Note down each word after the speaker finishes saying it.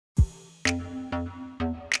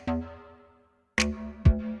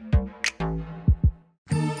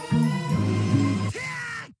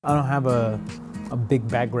I don't have a big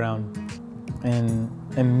background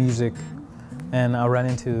in music, and I run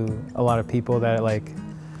into a lot of people that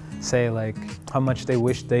say how much they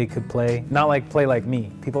wish they could play. Not play like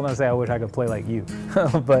me. People don't say I wish I could play like you,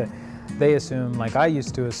 but they assume, like I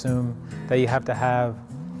used to assume, that you have to have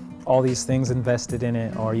all these things invested in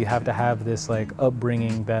it, or you have to have this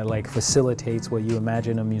upbringing that facilitates what you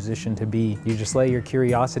imagine a musician to be. You just let your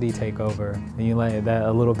curiosity take over, and you let that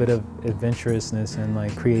a little bit of adventurousness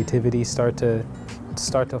and creativity start to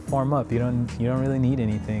form up. You don't really need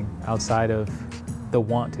anything outside of the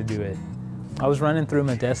want to do it. I was running through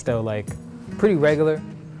Modesto pretty regular.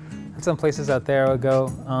 Had some places out there I would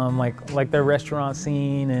go, like their restaurant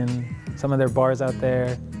scene and some of their bars out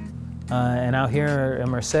there. And out here in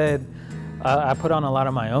Merced, I put on a lot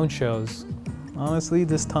of my own shows. Honestly,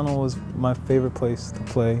 this tunnel was my favorite place to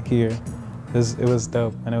play here. It was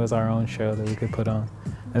dope, and it was our own show that we could put on.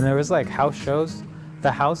 And there was house shows.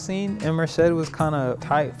 The house scene in Merced was kind of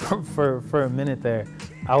tight for a minute there.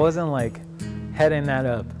 I wasn't heading that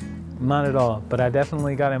up, not at all. But I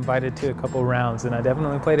definitely got invited to a couple rounds, and I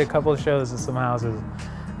definitely played a couple shows in some houses.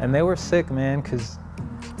 And they were sick, man, because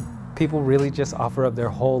people really just offer up their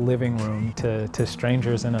whole living room to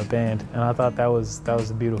strangers in a band, and I thought that was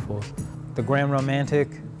beautiful. The Grand Romantic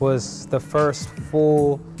was the first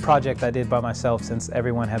full project I did by myself since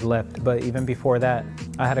everyone had left, but even before that,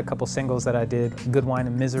 I had a couple singles that I did. Good Wine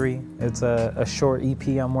and Misery, it's a short EP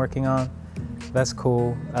I'm working on. That's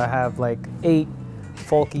cool. I have 8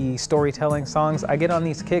 folky storytelling songs. I get on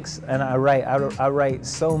these kicks and I write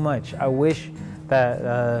so much. I wish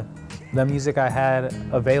that the music I had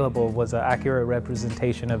available was an accurate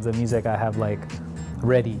representation of the music I have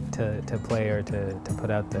ready to play or to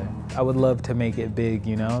put out there. I would love to make it big,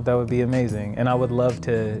 you know? That would be amazing. And I would love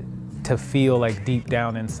to feel deep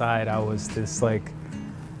down inside I was this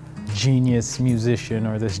genius musician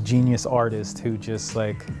or this genius artist who just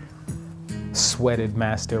sweated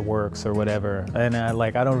masterworks or whatever. And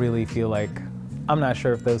I don't really feel I'm not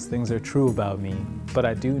sure if those things are true about me, but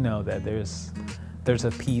I do know that there's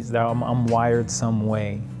a piece that I'm wired some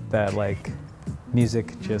way that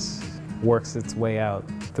music just works its way out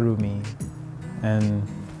through me, and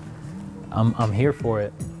I'm here for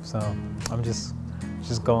it. So I'm just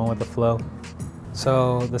going with the flow.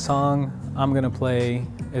 So the song I'm gonna play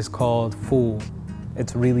is called Fool.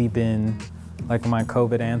 It's really been my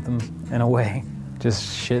COVID anthem in a way.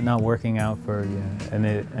 Just shit not working out for you,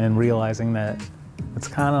 and realizing that it's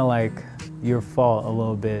kind of your fault a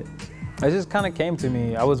little bit. It just kind of came to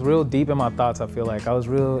me. I was real deep in my thoughts, I feel like. I was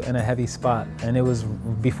real in a heavy spot, and it was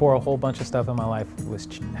before a whole bunch of stuff in my life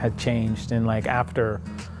had changed, and after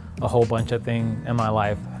a whole bunch of things in my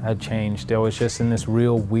life had changed. I was just in this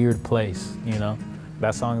real weird place, you know?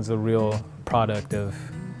 That song is a real product of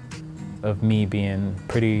me being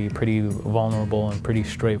pretty vulnerable and pretty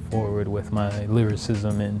straightforward with my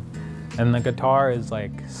lyricism, and the guitar is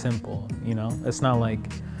simple, you know? It's not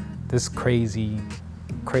this crazy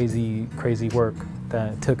work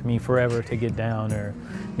that took me forever to get down or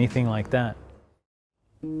anything like that.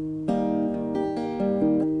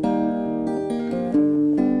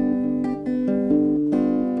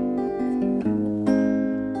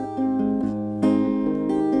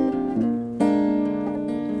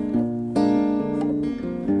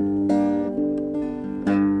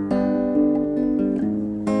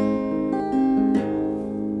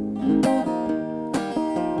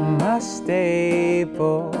 My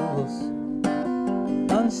staples,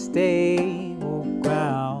 unstable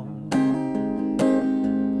ground.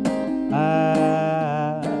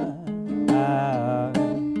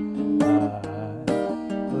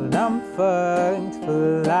 But I'm fucked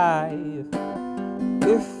for life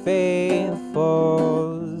if fate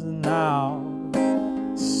falls now.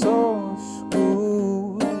 So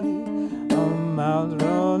screwed, I'm out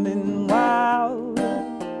running wild,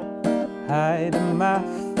 hiding my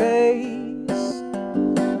face,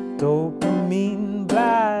 dopamine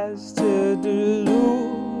blasted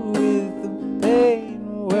with the pain.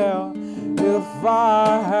 Well, if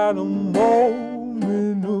I had a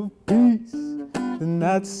moment of peace, then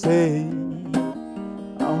I'd say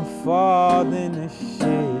I'm falling to shit,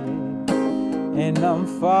 and I'm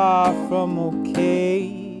far from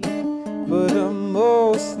okay, but I'm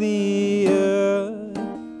mostly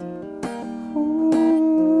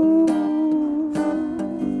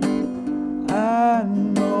I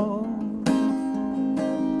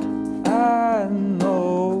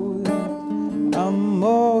know I'm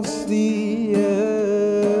mostly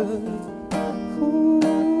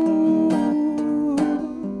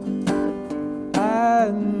I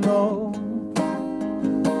know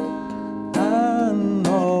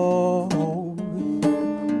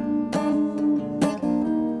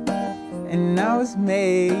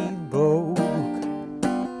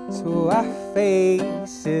so I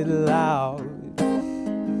face it loud.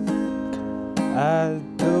 I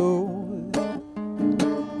do.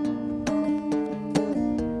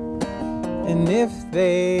 And if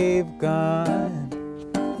they've gone,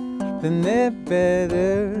 then they're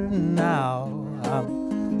better now.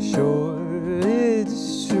 I'm sure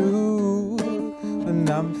it's true. When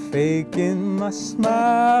I'm faking my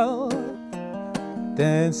smile,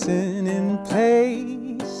 dancing in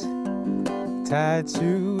place, tied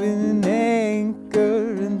to an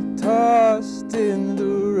anchor and tossed in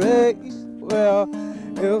the race. Well,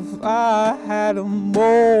 if I had a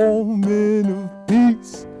moment of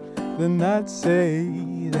peace, then I'd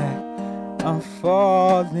say that I'm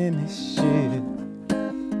falling to shit,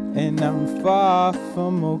 and I'm far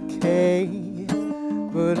from okay,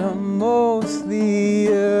 but I'm mostly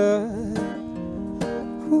ooh,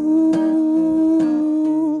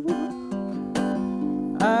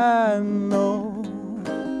 I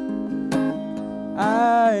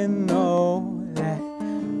know that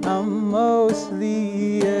I'm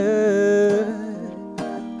mostly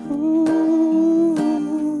ooh,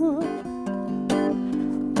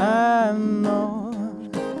 I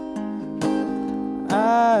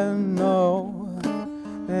know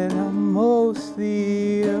that I'm mostly